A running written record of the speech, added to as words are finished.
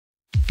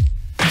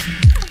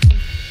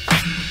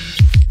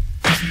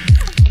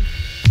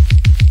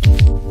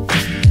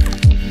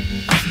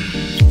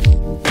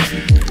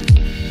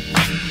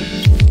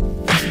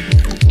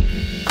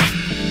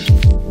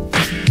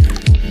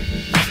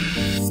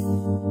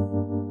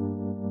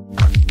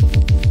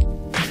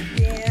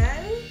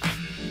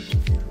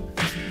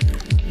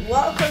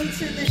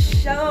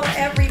show,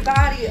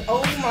 everybody.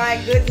 Oh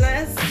my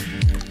goodness.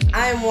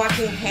 I am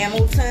watching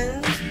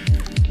Hamilton.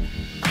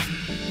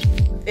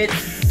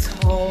 It's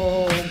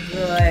so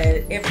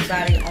good.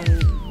 Everybody on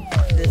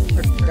this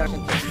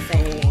production keeps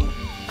saying,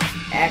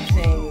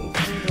 acting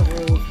through the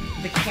roof,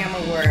 the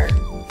camera work.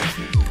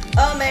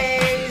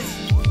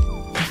 Amaze.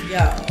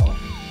 Yo.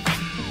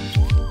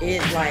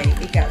 It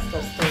got so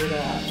stirred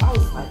up. I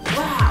was like,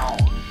 wow.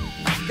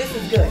 This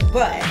is good,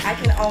 but I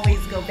can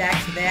always go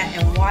back to that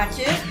and watch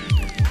it.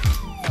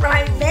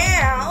 Right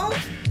now,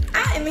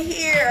 I am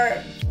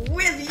here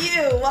with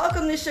you.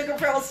 Welcome to Sugar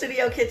Pearl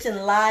Studio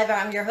Kitchen Live.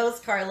 I'm your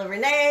host, Carla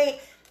Renee.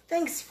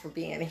 Thanks for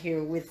being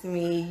here with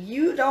me.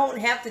 You don't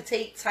have to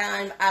take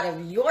time out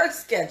of your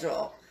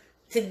schedule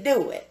to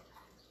do it,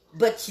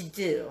 but you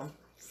do.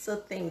 So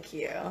thank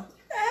you.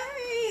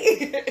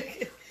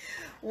 Hey.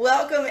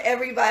 Welcome,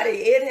 everybody.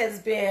 It has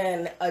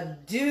been a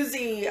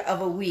doozy of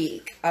a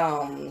week.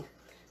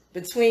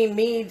 Between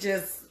me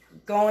just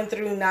going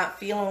through not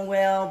feeling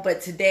well,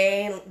 but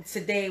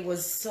today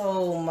was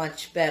so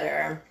much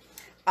better.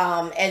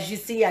 As you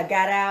see, I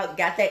got out,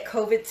 got that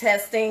COVID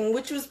testing,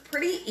 which was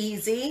pretty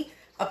easy.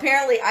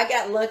 Apparently, I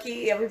got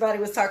lucky. Everybody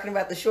was talking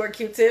about the short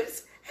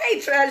Q-tips. Hey,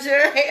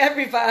 Treasure. Hey,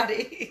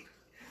 everybody.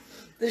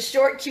 The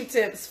short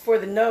Q-tips for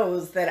the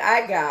nose that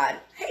I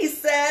got. Hey,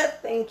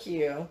 Seth. Thank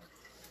you.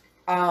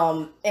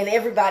 And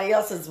everybody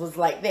else's was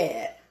like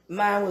that.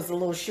 Mine was a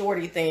little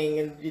shorty thing,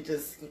 and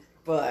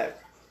but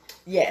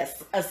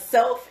yes, a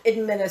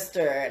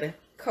self-administered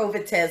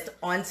COVID test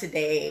on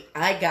today.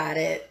 I got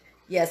it.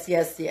 Yes,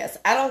 yes, yes.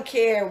 I don't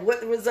care what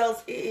the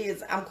results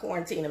is. I'm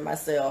quarantining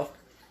myself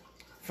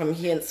from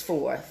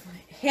henceforth.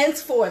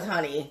 Henceforth,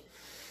 honey.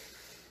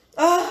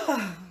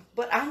 Oh,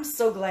 but I'm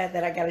so glad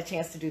that I got a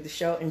chance to do the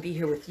show and be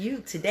here with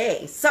you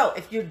today. So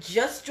if you're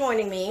just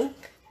joining me,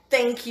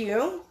 thank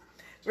you.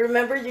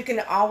 Remember, you can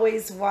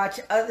always watch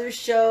other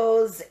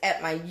shows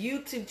at my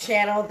YouTube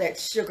channel.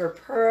 That's Sugar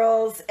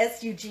Pearls,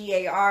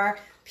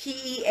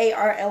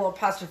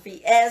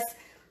 SUGARPEARL''S.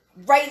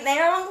 Right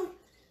now,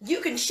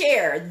 you can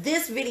share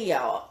this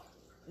video.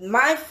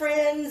 My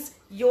friends,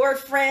 your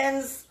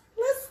friends,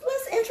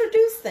 let's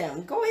introduce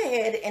them. Go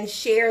ahead and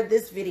share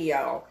this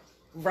video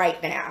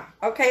right now.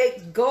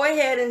 Okay, go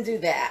ahead and do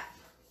that.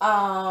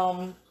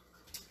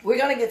 We're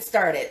gonna get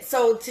started.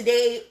 So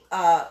today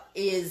I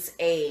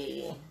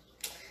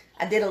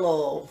did a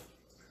little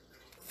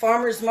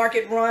farmer's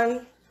market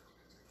run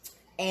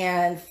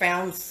and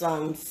found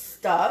some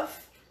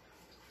stuff.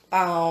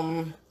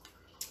 I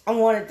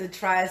wanted to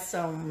try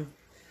some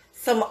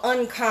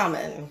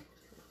uncommon,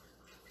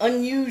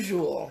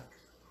 unusual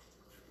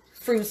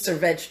fruits or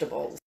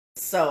vegetables.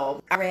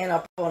 So I ran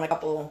up on a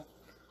couple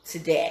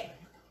today.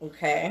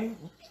 Okay.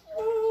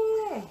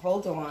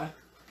 Hold on.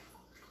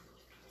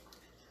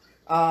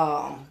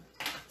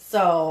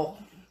 So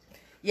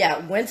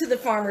yeah, went to the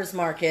farmer's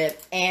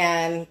market,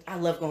 and I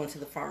love going to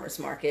the farmer's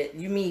market.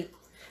 You meet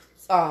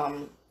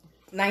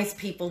nice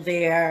people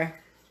there.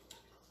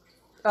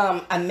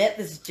 I met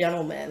this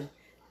gentleman.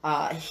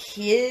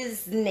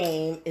 His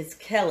name is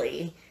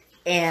Kelly,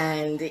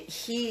 and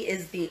he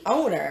is the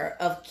owner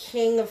of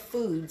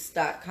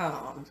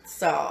kingofoods.com.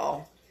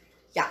 So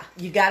yeah,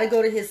 you got to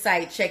go to his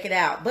site, check it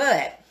out.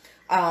 But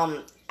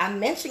I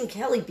mentioned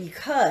Kelly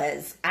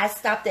because I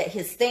stopped at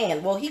his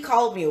stand. Well, he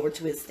called me over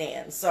to his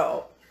stand,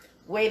 so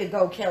way to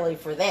go, Kelly,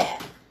 for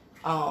that.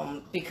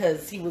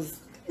 Because he's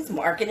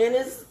marketing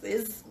his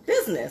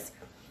business.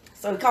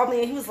 So he called me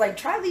and he was like,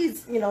 try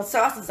these,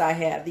 sauces I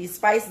have, these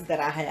spices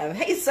that I have.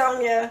 Hey,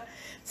 Sonia.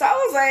 So I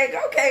was like,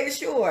 okay,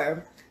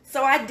 sure.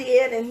 So I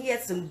did, and he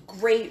had some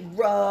great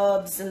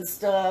rubs and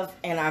stuff,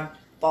 and I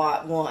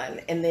bought one,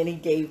 and then he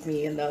gave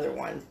me another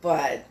one.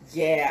 But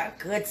yeah,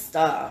 good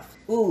stuff.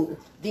 Ooh,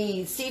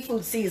 the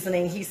seafood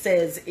seasoning, he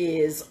says,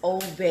 is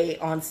Old Bay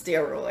on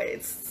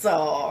steroids.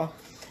 So,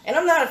 and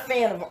I'm not a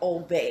fan of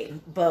Old Bay,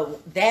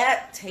 but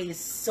that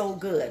tastes so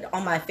good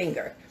on my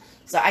finger.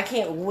 So I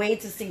can't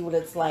wait to see what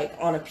it's like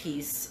on a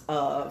piece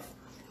of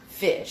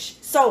fish.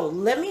 So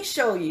let me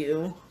show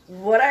you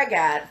what I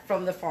got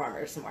from the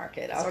farmer's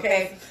market.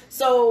 Okay.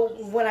 So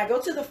when I go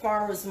to the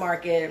farmer's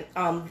market,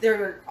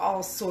 there are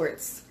all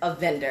sorts of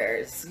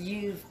vendors.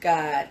 You've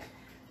got,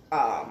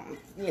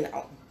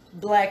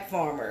 black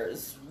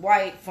farmers,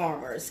 white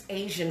farmers,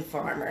 Asian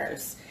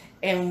farmers.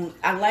 And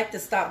I like to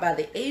stop by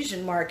the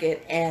Asian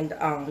market and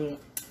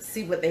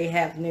see what they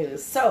have new.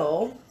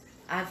 So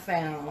I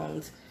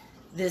found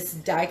this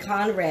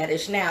daikon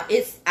radish. Now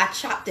I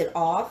chopped it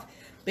off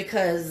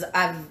because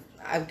I'm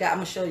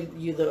gonna show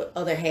you the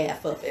other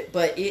half of it,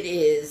 but it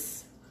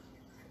is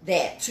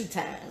that 2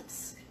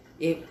 times.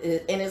 And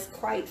it's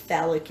quite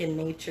phallic in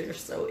nature,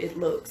 so it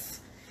looks,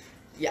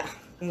 yeah,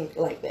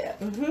 like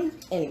that.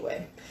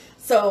 Anyway,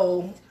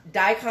 so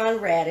daikon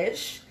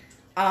radish.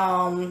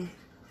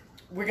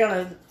 We're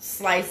gonna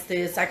slice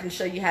this. I can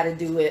show you how to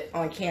do it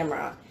on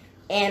camera.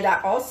 And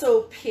I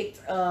also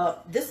picked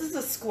up, this is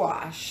a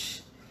squash.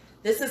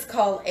 This is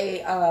called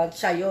a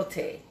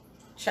chayote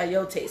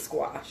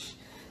squash.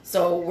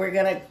 So we're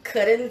gonna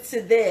cut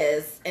into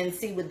this and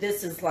see what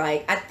this is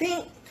like. I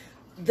think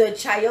The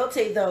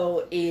chayote,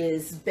 though,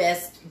 is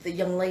best. The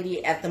young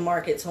lady at the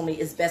market told me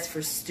is best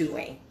for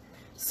stewing.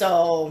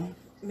 So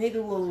maybe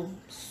we'll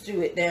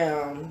stew it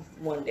down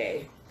one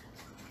day.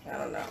 I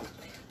don't know.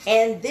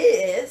 And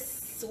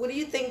this, what do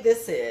you think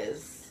this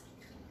is?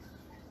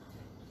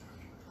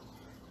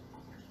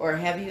 Or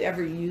have you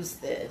ever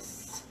used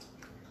this?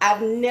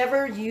 I've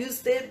never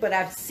used it, but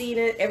I've seen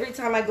it. Every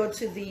time I go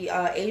to the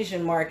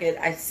Asian market,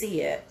 I see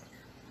it.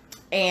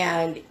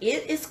 And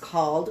it is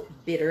called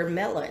bitter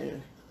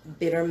melon.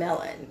 Bitter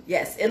melon.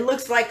 Yes, it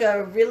looks like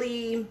a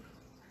really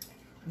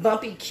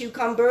bumpy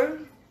cucumber,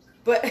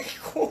 but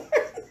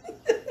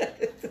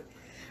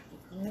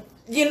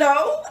you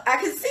know, I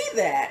can see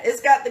that.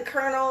 It's got the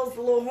kernels,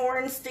 the little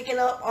horns sticking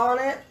up on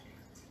it.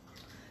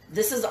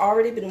 This has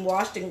already been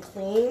washed and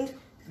cleaned.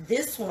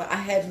 This one, I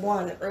had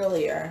one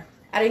earlier.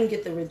 I didn't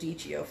get the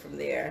radicchio from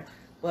there,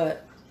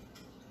 but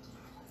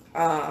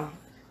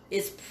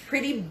it's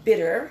pretty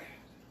bitter.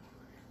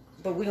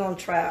 But we're going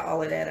to try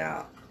all of that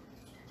out.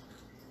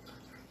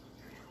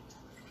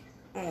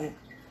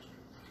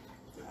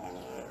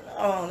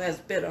 Oh, that's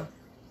bitter.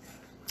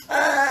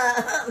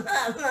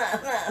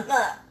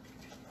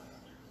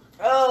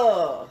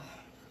 Oh,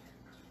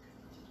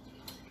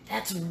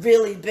 that's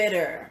really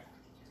bitter.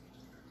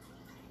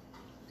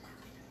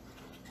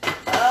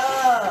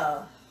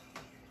 Oh.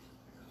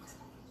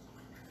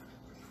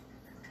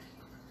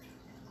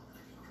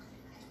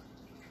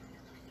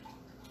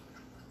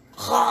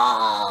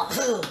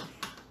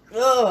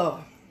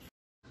 Oh.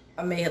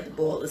 I may have to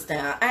boil this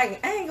down. I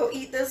ain't gonna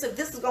eat this if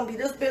this is gonna be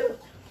this bitter.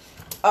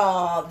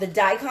 The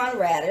daikon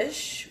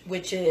radish,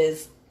 which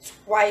is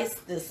twice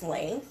this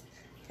length.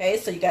 Okay,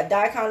 so you got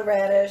daikon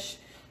radish,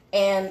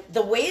 and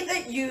the way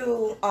that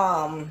you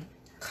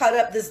cut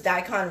up this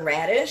daikon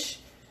radish,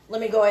 let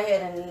me go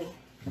ahead and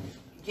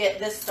get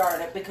this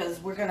started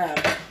because we're gonna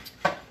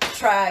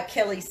try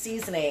Kelly's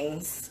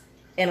seasonings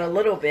in a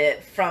little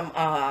bit from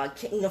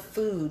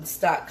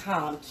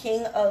kingoffoods.com.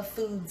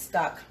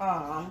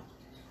 kingoffoods.com.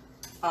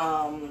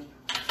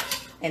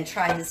 And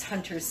try his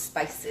Hunter's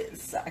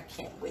spices. I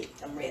can't wait.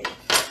 I'm ready.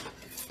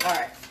 All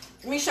right.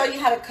 Let me show you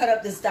how to cut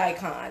up this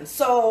daikon.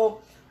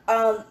 So,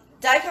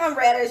 daikon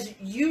radish,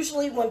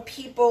 usually when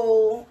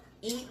people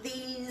eat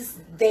these,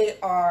 they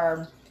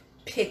are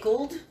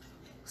pickled.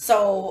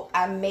 So,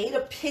 I made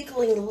a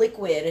pickling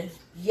liquid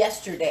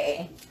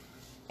yesterday.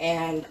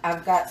 And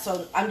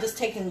I'm just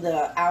taking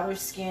the outer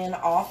skin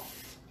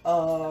off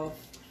of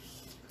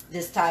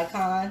this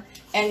daikon,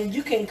 and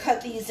you can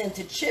cut these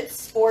into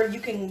chips or you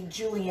can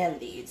julienne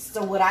these.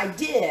 So what I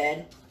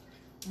did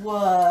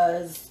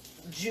was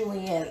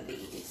julienne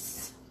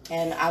these,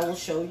 and I will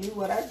show you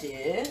what I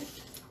did.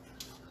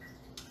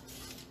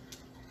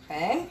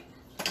 Okay,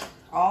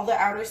 all the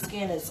outer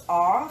skin is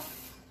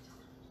off.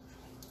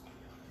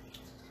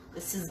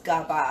 This is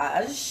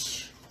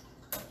garbage.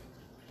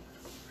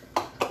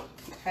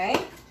 Okay,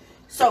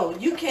 so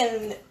you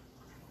can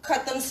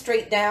cut them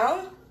straight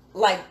down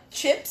like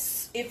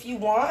chips if you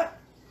want,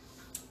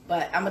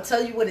 but I'm gonna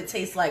tell you what it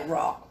tastes like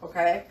raw.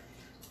 Okay,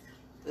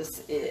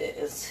 this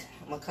is,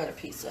 I'm gonna cut a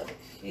piece of it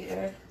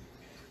here.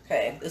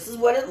 Okay, this is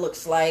what it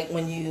looks like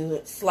when you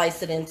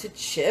slice it into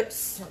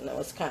chips. I know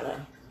it's kind of,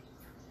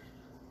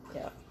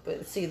 yeah,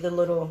 but see the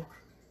little,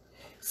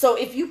 so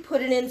if you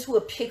put it into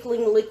a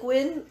pickling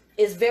liquid,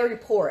 it's very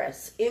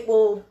porous. It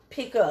will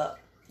pick up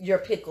your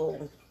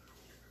pickle,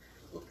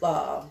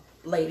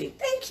 lady.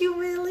 Thank you,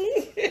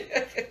 really.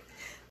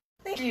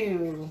 Thank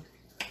you.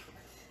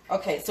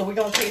 Okay, so we're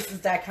going to taste this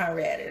daikon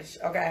radish,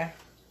 okay?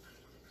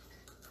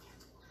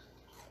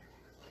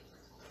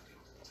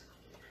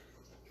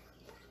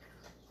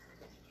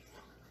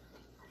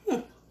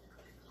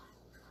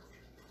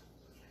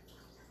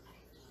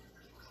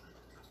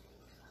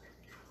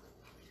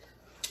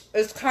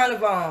 It's kind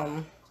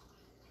of,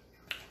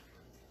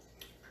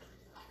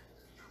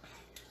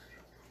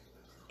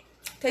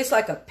 tastes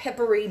like a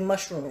peppery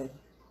mushroom.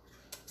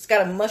 It's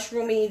got a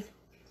mushroomy,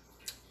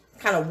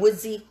 kind of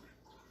woodsy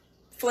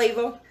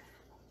flavor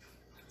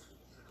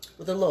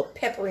with a little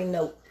peppery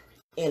note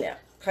in it.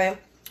 Okay,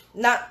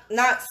 not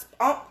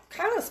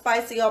kind of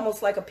spicy,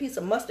 almost like a piece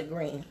of mustard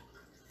green.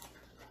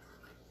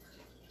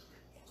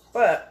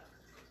 But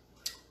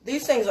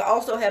these things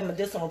also have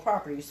medicinal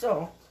properties.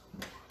 So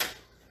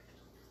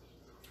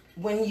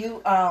when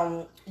you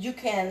you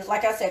can,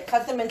 like I said,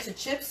 cut them into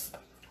chips,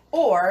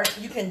 or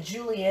you can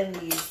julienne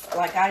these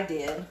like I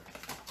did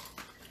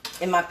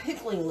in my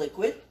pickling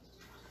liquid.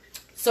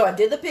 So I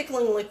did the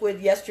pickling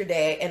liquid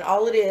yesterday, and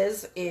all it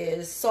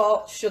is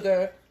salt,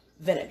 sugar,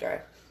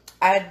 vinegar.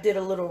 I did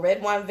a little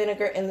red wine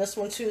vinegar in this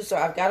one too, so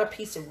I've got a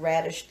piece of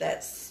radish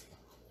that's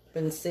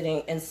been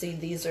sitting, and see,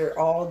 these are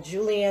all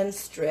julienne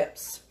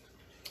strips.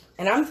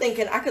 And I'm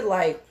thinking I could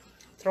like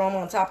throw them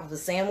on top of a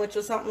sandwich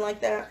or something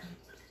like that.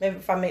 Maybe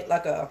if I make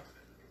like a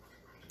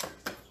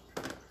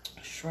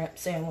shrimp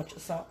sandwich or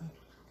something.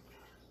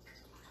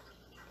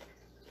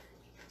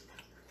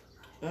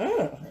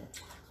 Mmm.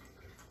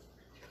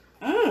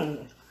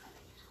 Mmm.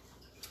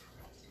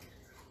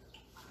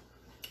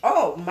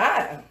 Oh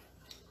my.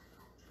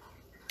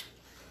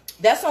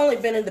 That's only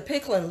been in the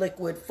pickling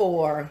liquid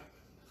for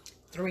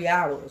 3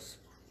 hours.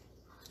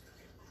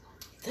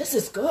 This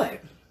is good.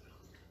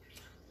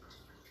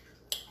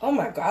 Oh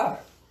my God.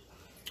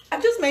 I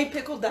just made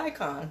pickled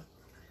daikon.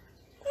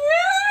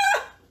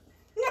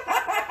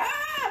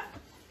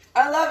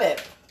 I love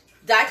it.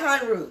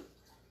 Daikon root.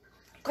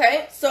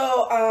 Okay,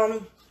 so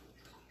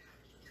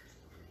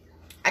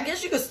I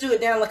guess you could stew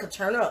it down like a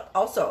turnip,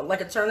 also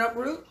like a turnip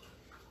root,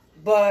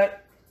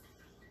 but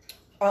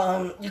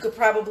you could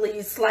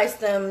probably slice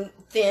them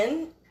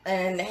thin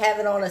and have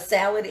it on a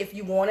salad if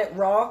you want it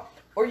raw,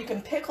 or you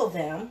can pickle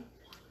them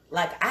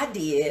like I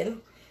did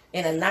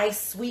in a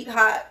nice sweet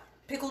hot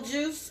pickle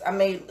juice. I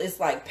made, it's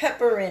like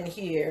pepper in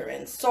here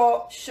and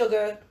salt,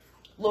 sugar,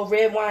 a little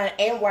red wine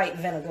and white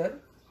vinegar.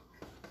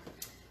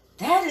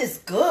 That is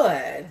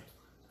good.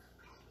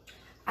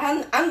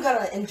 I'm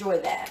gonna enjoy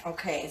that.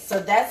 Okay, so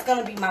that's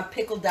gonna be my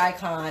pickled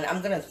daikon.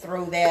 I'm gonna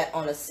throw that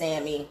on a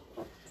Sammy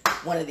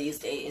one of these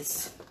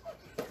days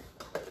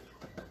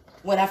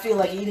when I feel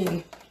like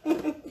eating.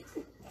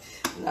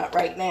 Not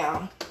right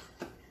now.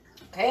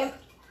 Okay,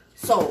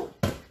 so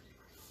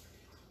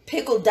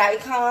pickled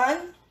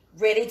daikon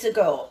ready to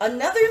go.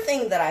 Another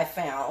thing that I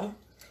found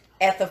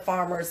at the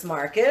farmer's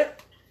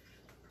market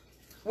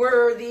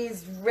were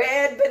these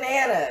red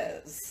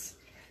bananas.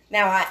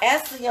 Now, I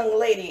asked the young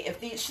lady if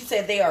these, she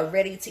said they are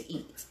ready to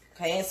eat.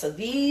 Okay, so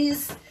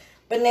these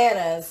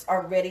bananas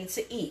are ready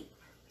to eat.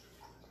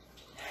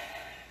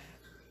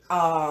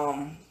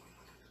 I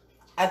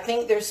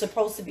think they're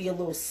supposed to be a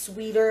little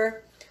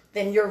sweeter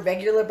than your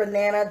regular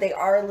banana. They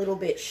are a little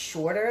bit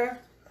shorter,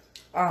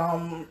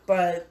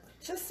 but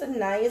just a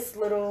nice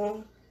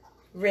little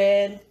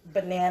red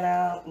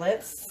banana.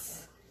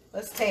 Let's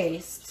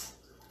taste.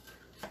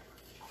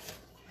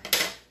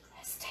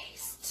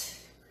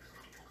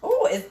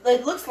 Oh,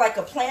 it looks like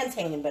a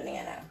plantain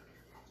banana.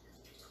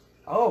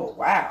 Oh,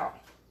 wow.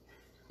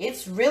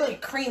 It's really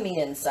creamy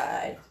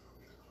inside.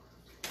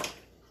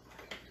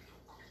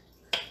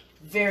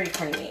 Very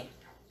creamy.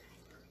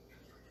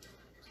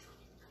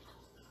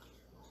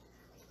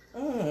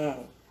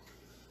 Mmm.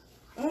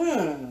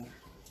 Mmm.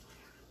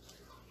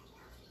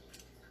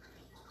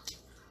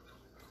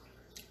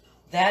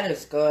 That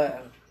is good.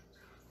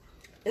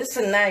 It's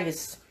a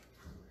nice.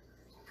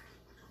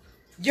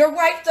 Your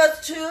wife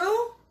does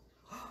too?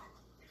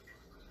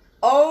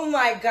 Oh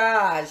my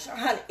gosh,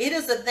 honey, it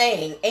is a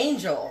thing.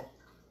 Angel,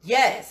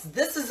 yes,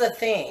 this is a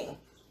thing.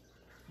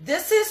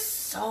 This is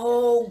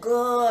so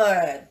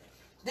good.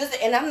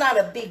 And I'm not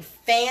a big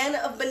fan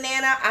of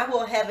banana. I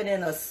will have it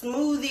in a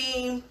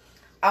smoothie.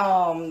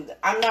 I'm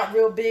not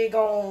real big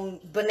on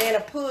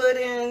banana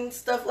pudding,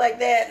 stuff like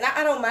that. Now,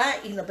 I don't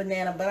mind eating a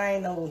banana, but I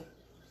ain't no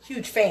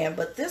huge fan.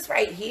 But this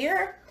right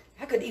here,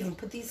 I could even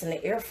put these in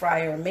the air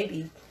fryer and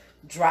maybe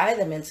dry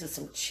them into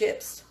some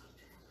chips.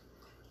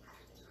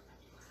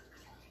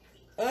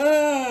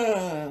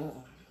 Mmm.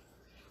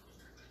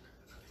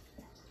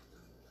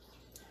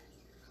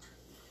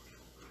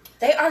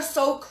 They are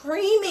so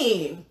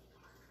creamy.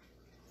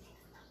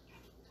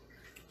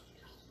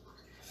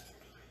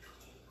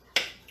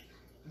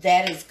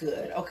 That is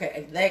good.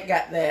 Okay, that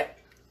got that.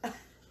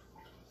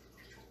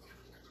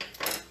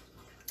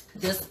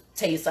 This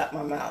tastes up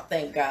my mouth,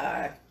 thank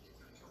God.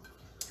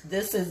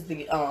 This is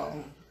the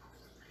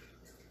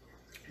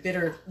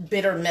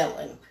bitter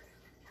melon.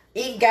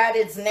 It got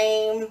its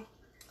name.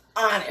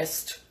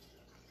 Honest.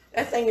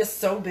 That thing is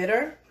so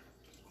bitter.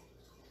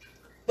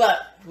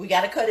 But we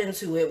got to cut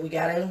into it.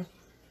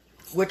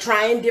 We're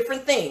trying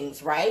different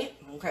things, right?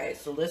 Okay,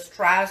 so let's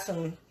try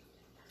some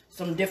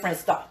different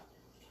stuff.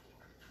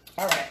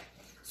 All right.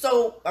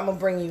 So I'm going to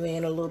bring you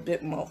in a little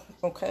bit more,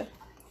 okay?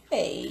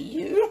 Hey,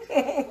 you.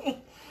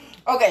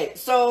 Okay,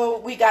 so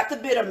we got the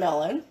bitter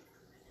melon.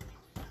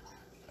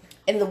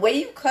 And the way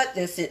you cut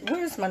this,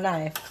 where's my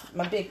knife?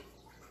 My big,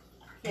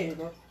 here you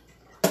go.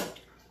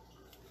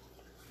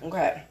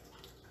 Okay,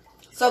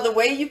 so the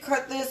way you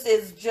cut this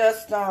is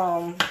just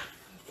cut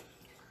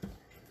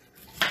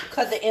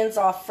the ends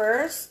off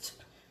first.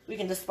 We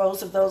can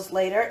dispose of those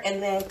later,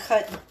 and then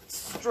cut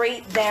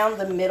straight down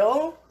the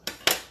middle.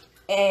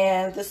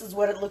 And this is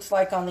what it looks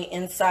like on the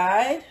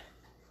inside.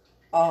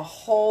 A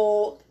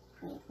whole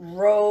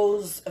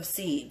rows of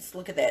seeds.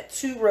 Look at that,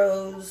 2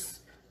 rows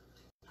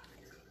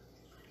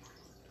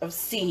of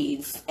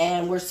seeds,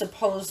 and we're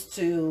supposed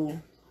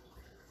to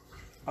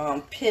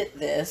pit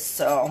this.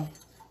 So.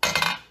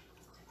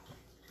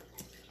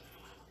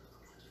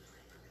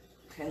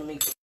 Okay, let me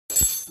get a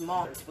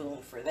small spoon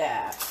for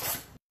that.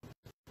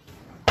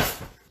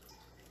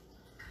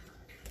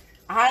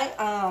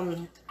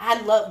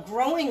 I love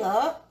growing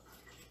up.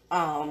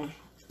 My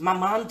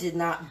mom did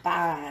not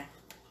buy,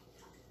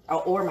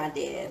 or my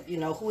dad, you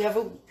know,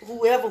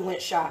 whoever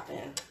went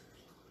shopping,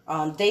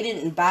 they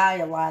didn't buy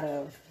a lot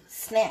of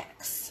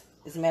snacks.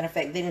 As a matter of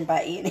fact, they didn't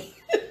buy any.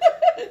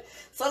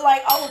 So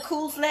like all the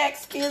cool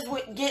snacks kids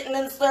were getting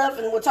and stuff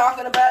and were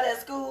talking about at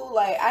school,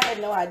 like I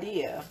had no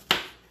idea.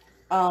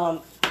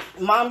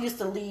 Mom used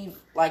to leave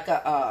like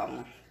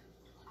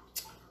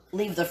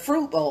leave the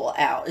fruit bowl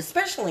out,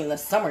 especially in the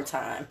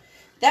summertime.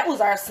 that was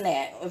our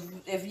snack.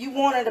 If you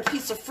wanted a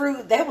piece of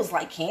fruit, that was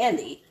like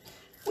candy.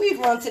 We'd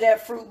run to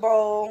that fruit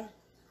bowl.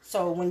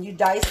 So when you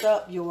dice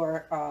up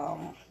your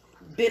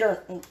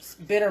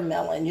bitter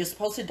melon, you're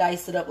supposed to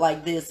dice it up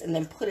like this and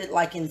then put it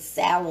like in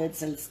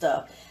salads and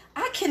stuff.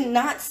 I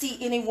cannot see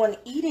anyone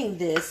eating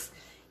this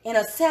in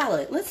a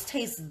salad. Let's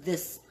taste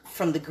this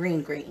from the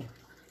green.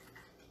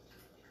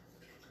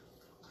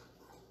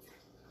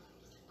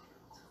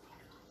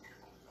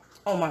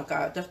 Oh my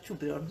God, that's too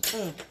bitter.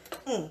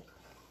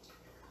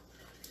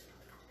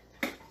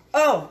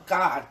 Oh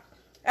God,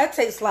 that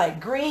tastes like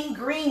green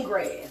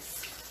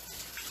grass.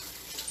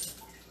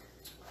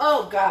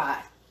 Oh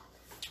God.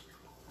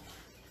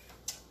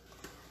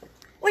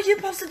 What are you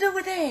supposed to do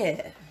with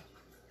that?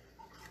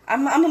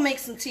 I'm gonna make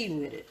some tea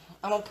with it.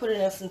 I'm gonna put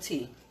it in some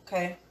tea,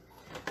 okay?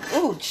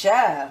 Ooh,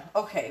 child.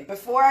 Okay,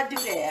 before I do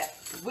that,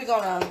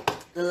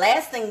 the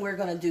last thing we're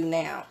gonna do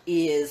now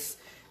is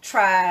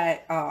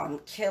try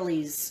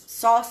Kelly's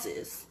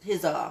sauces.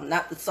 His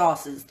not the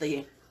sauces,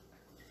 the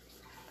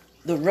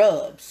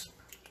rubs.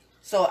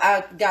 So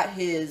I got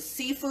his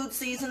seafood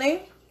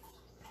seasoning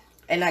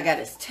and I got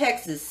his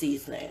Texas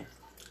seasoning.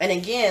 And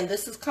again,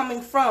 this is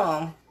coming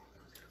from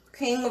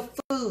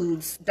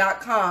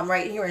kingofoods.com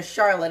right here in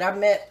Charlotte. I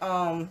met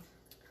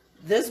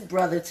this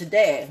brother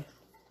today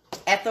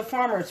at the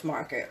farmer's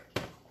market.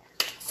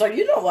 So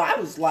you know what I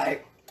was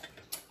like,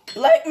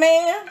 black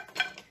man,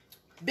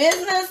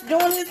 business,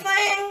 doing his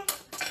thing.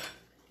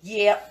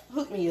 Yep,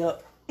 hook me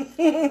up.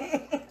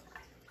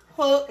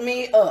 Hook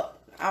me up.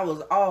 I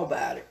was all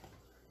about it.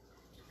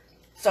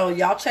 So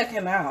y'all check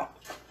him out.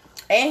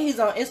 And he's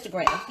on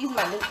Instagram. He's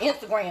my new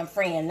Instagram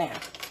friend now.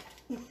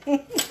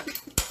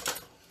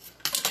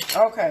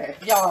 Okay,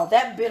 y'all,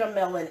 that bitter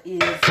melon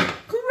is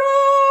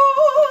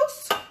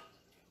gross.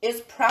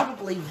 It's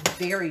probably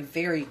very,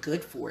 very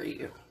good for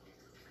you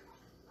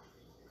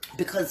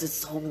because it's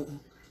so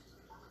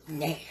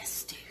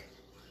nasty.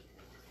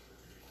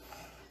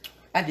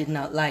 I did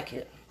not like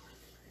it.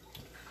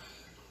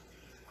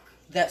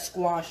 That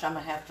squash, I'm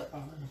gonna have to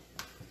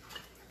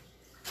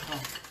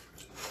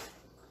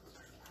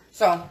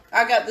So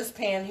I got this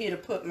pan here to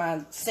put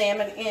my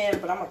salmon in,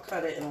 but I'm gonna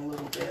cut it in a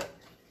little bit.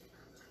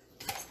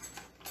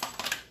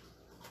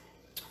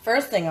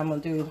 First thing I'm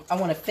gonna do, I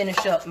want to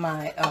finish up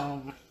my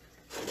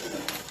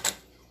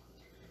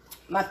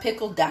my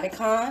pickled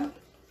daikon.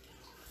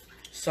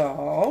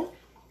 So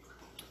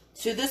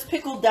to this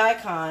pickled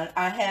daikon,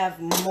 I have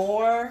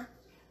more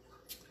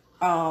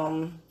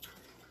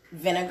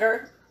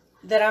vinegar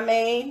that I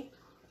made.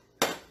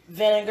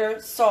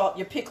 Vinegar, salt,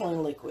 your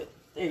pickling liquid.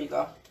 There you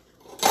go.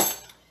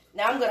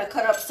 Now I'm going to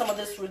cut up some of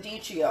this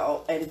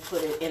radicchio and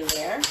put it in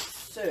there.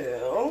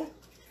 So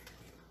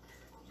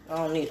I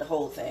don't need the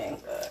whole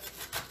thing, but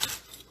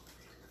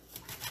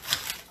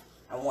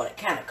I want it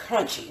kind of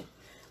crunchy.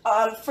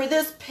 For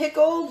this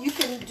pickle, you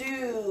can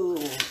do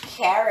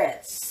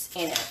carrots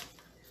in it.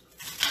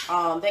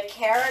 The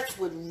carrots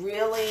would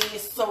really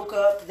soak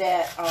up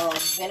that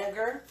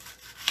vinegar.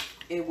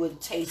 It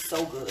would taste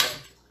so good.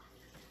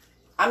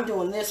 I'm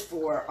doing this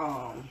for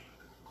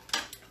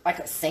like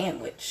a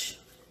sandwich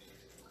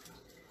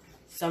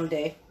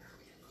someday.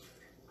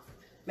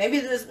 Maybe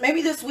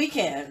this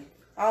weekend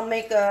I'll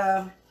make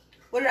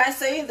what did I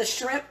say? The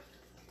shrimp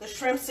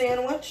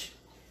sandwich,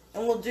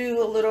 and we'll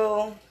do a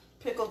little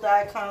pickled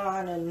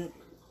daikon and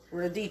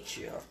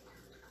radicchio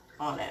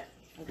on it.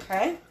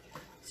 Okay,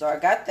 so I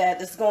got that.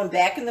 This is going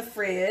back in the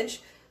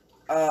fridge.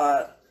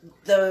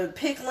 The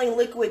pickling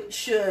liquid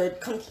should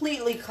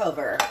completely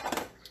cover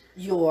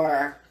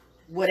your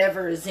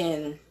whatever is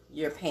in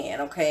your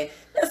pan. Okay,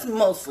 that's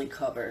mostly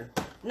covered,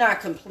 not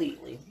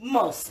completely,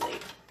 mostly.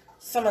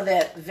 Some of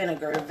that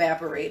vinegar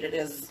evaporated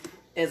as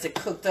it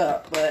cooked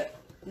up, but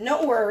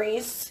no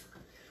worries.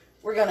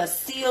 We're gonna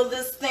seal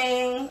this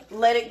thing,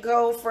 let it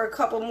go for a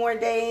couple more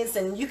days,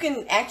 and you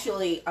can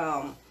actually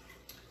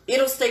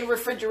it'll stay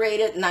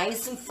refrigerated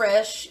nice and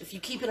fresh. If you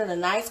keep it in a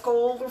nice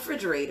cold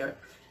refrigerator,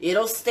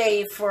 it'll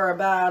stay for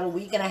about a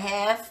week and a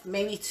half,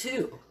 maybe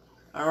 2.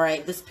 All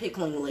right, this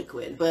pickling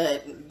liquid,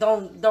 but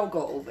don't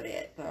go over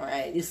that. All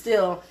right, you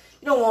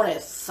don't want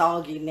that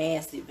soggy,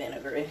 nasty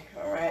vinegar.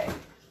 All right.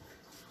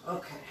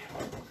 Okay.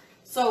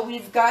 So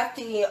we've got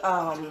the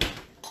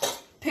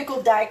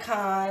pickled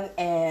daikon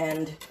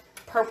and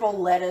purple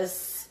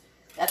lettuce.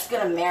 That's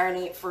gonna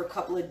marinate for a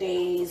couple of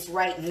days.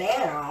 Right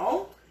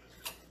now,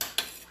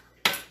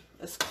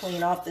 let's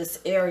clean off this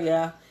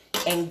area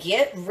and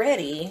get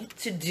ready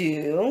to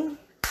do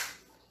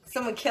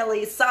some of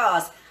Kelly's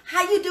sauce.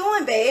 How you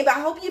doing, babe?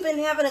 I hope you've been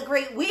having a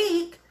great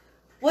week.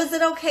 Was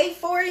it okay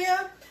for you?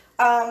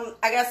 I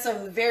got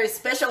some very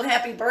special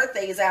happy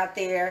birthdays out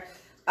there.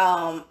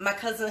 My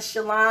cousin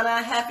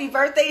Shalana, happy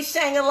birthday,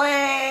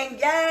 Shangalang.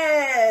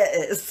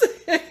 Yes.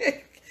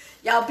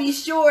 Y'all be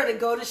sure to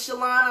go to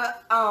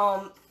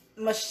Shalana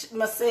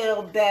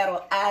Marcel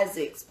Battle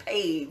Isaac's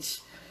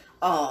page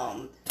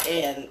and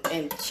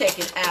check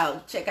it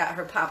out. Check out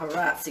her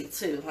paparazzi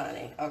too,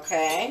 honey.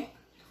 Okay?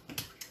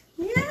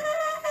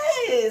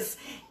 Yes.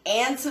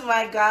 And to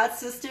my god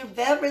sister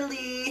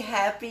Beverly,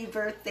 happy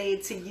birthday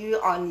to you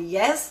on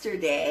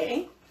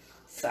yesterday.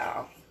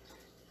 So,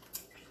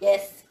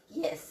 yes.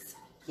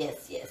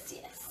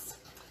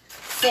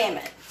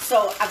 Salmon.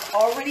 So I've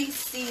already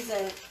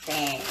seasoned.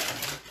 Dang.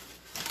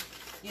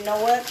 You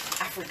know what?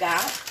 I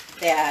forgot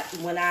that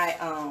when I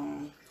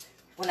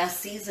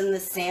season the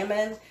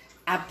salmon,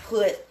 I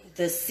put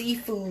the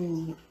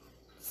seafood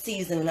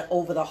seasoning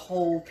over the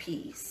whole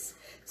piece.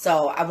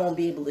 So I won't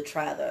be able to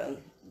try the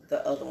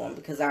other one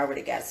because I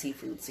already got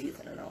seafood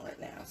seasoning on it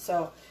now.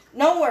 So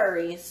no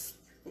worries.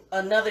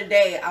 Another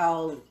day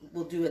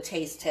we'll do a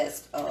taste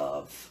test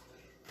of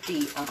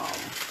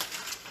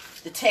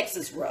the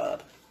Texas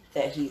rub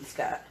that he's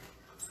got.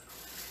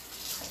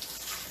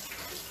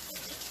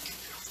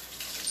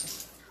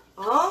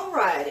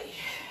 Alrighty.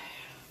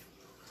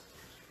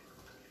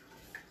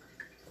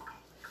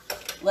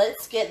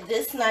 Let's get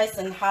this nice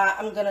and hot.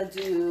 I'm gonna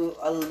do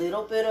a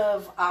little bit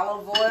of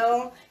olive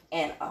oil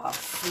and a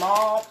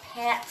small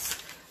pat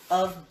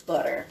of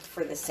butter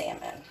for the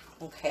salmon.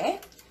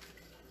 Okay.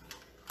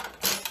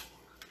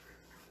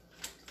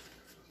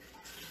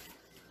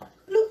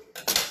 Bloop.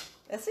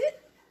 That's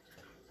it.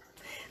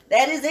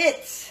 That is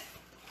it.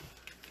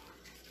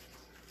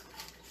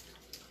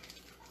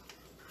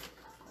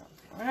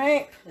 All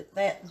right, put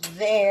that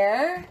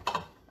there.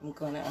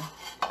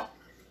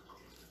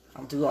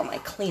 I'll do all my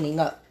cleaning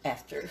up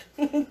after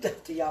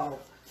y'all.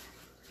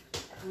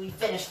 We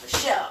finish the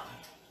show.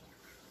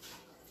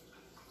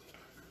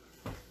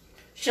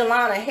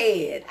 Shalana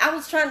Head. I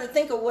was trying to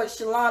think of what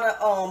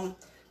Shalana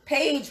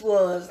page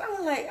was. I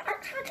was like, how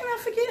can I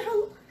forget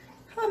her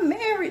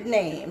married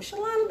name?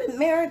 Shalana been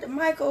married to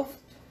Michael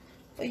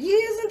for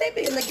years, and they've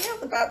been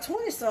together about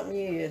 20-something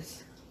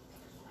years.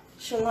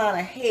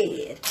 Shalana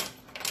Head.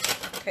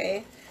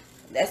 Okay,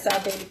 that's our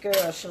baby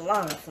girl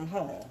Shalana from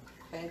home.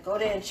 Okay, go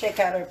there and check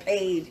out her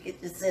page.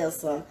 Get yourself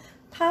some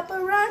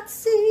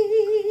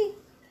paparazzi.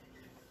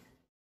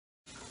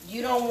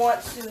 You don't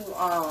want to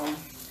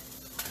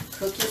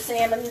cook your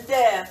salmon to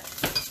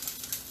death. I'm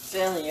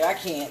telling you, I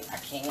can't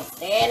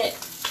stand it.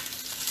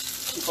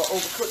 People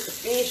overcook the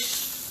fish.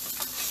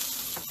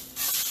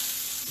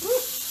 Woo.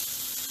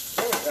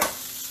 There we go.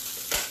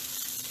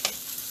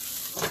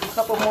 A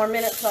couple more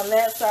minutes on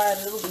that side,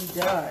 and it'll be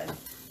done.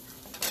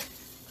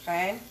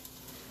 Okay,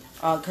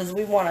 because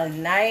we want a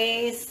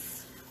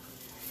nice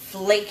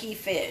flaky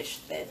fish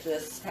that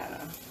just kind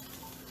of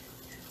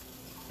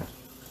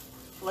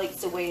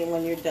flakes away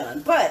when you're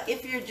done. But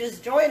if you're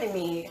just joining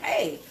me,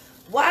 hey,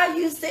 while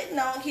you sitting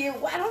on here,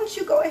 why don't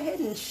you go ahead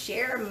and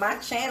share my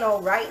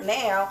channel right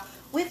now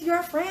with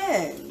your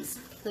friends,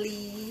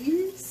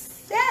 please?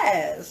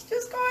 Yes,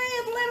 just go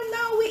ahead and let them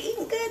know we're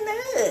eating good in the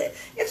hood.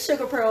 It's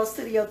Sugar Pearl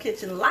Studio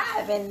Kitchen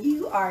Live, and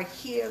you are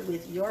here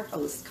with your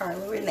host,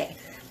 Carla Renee.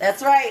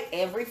 That's right,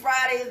 every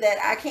Friday that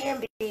I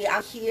can be,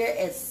 I'm here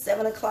at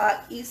 7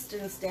 o'clock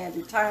Eastern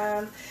Standard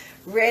Time,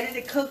 ready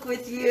to cook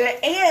with you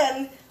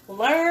and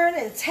learn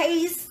and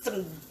taste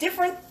some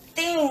different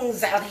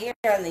things out here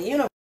in the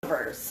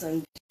universe.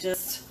 And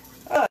just,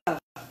 I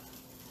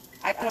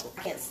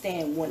can't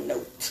stand one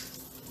note,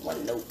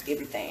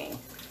 everything.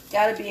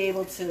 Gotta be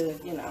able to,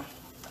 you know.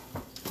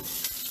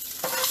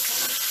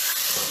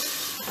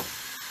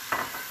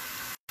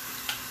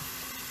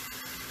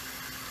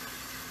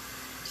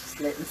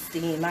 Letting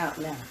steam out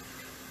now.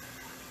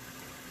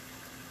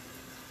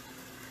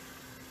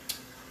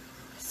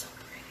 So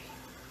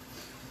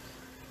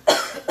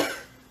pretty.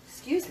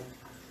 Excuse me.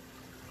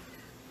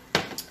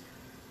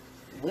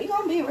 We're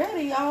gonna be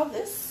ready, y'all.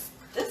 This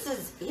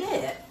is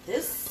it.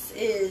 This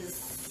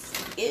is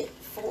it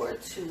for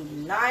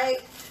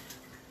tonight.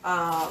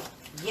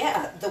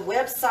 Yeah, the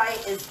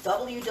website is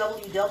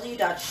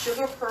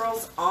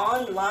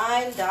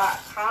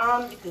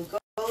www.sugarpearlsonline.com. You can go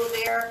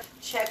there,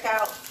 check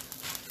out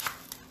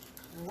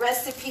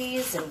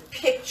recipes and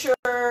pictures,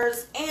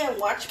 and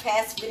watch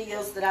past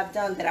videos that I've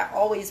done that I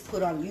always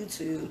put on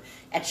YouTube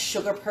at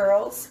Sugar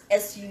Pearls,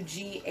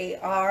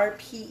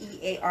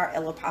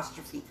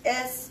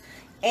 SUGARPEARL''S,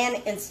 and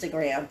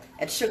Instagram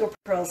at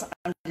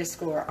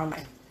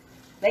sugarpearls_online.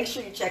 Make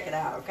sure you check it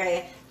out,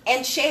 okay?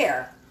 And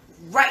share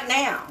right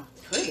now.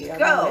 Pretty,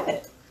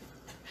 go.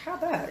 How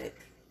about it?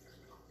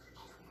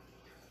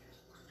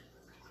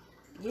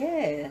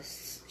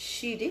 Yes,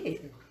 she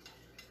did.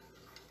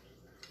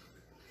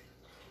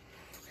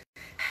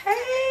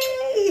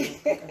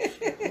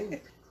 Hey!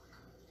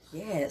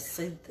 Yes,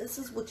 see, this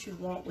is what you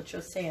want with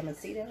your salmon.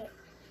 See that?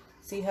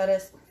 See how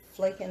that's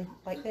flaking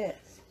like that?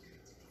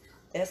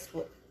 That's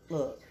what,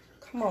 look.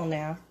 Come on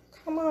now.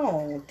 Come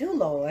on. Do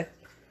Lord.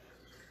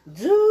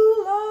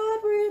 Do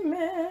Lord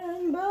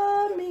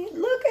remember me.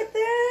 Look at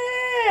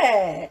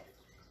that.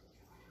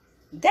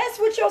 That's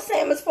what your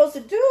salmon's supposed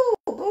to do,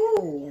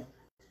 boo.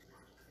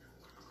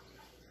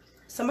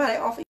 Somebody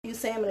offer you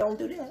salmon, don't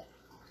do that.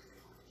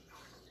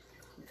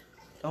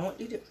 Don't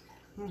eat it.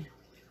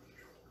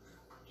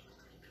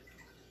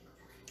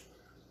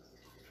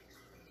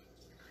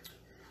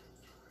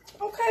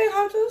 Okay,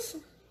 hunters.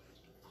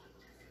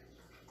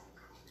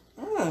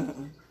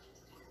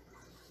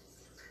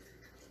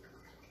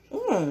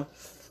 Mmm.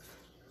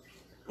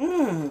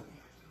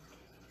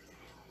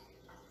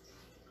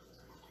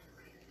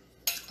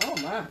 Oh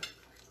my.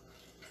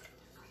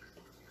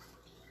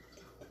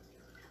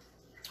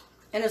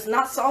 And it's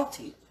not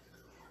salty.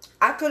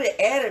 I could have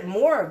added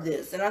more of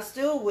this and I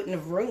still wouldn't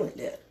have ruined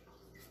it.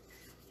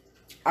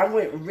 I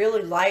went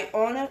really light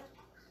on it,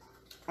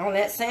 on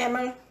that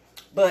salmon.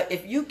 But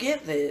if you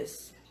get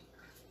this,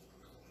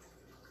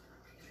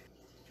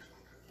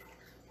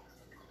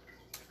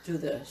 do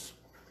this.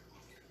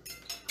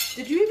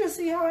 Did you even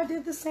see how I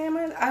did the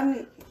salmon?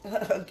 I'm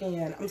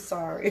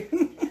sorry.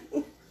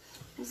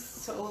 I'm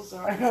so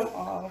sorry, I'm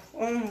off.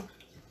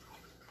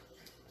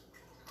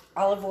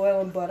 Olive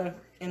oil and butter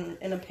in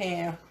a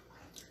pan.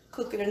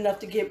 Cook it enough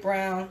to get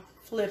brown.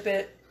 Flip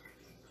it.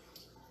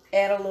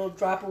 Add a little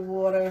drop of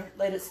water.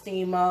 Let it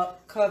steam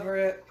up. Cover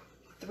it.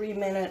 3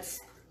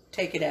 minutes.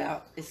 Take it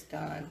out. It's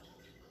done.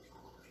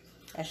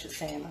 That's your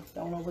salmon.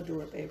 Don't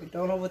overdo it, baby.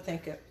 Don't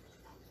overthink it.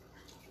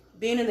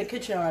 Being in the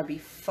kitchen ought to be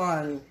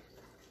fun.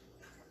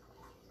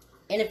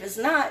 And if it's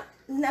not,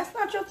 that's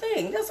not your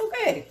thing. That's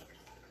okay.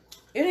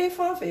 It ain't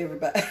fun for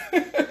everybody.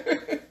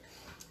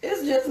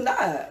 It's just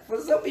not. For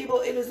some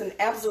people, it is an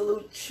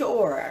absolute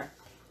chore.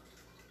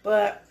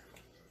 But,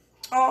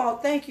 oh,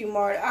 thank you,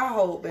 Marty. I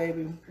hope,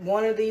 baby,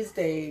 one of these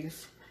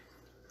days,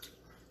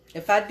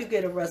 if I do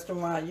get a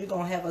restaurant, you're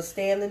going to have a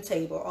standing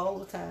table all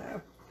the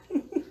time.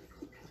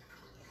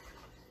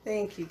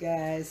 Thank you,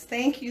 guys.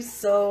 Thank you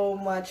so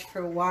much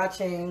for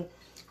watching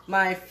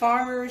my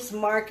farmer's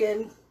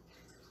market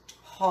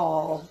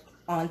haul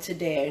on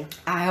today.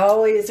 I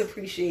always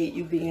appreciate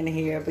you being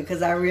here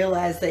because I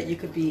realize that you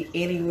could be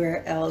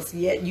anywhere else,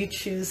 yet you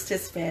choose to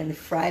spend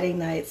Friday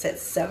nights at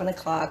 7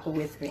 o'clock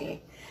with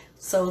me.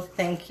 So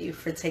thank you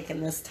for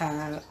taking this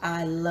time.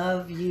 I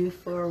love you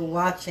for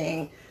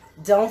watching.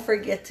 Don't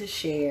forget to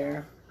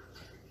share.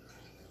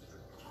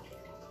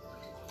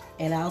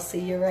 And I'll see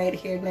you right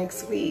here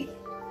next week.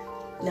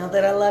 Know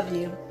that I love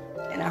you,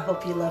 and I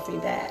hope you love me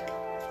back.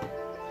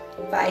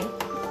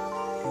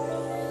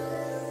 Bye.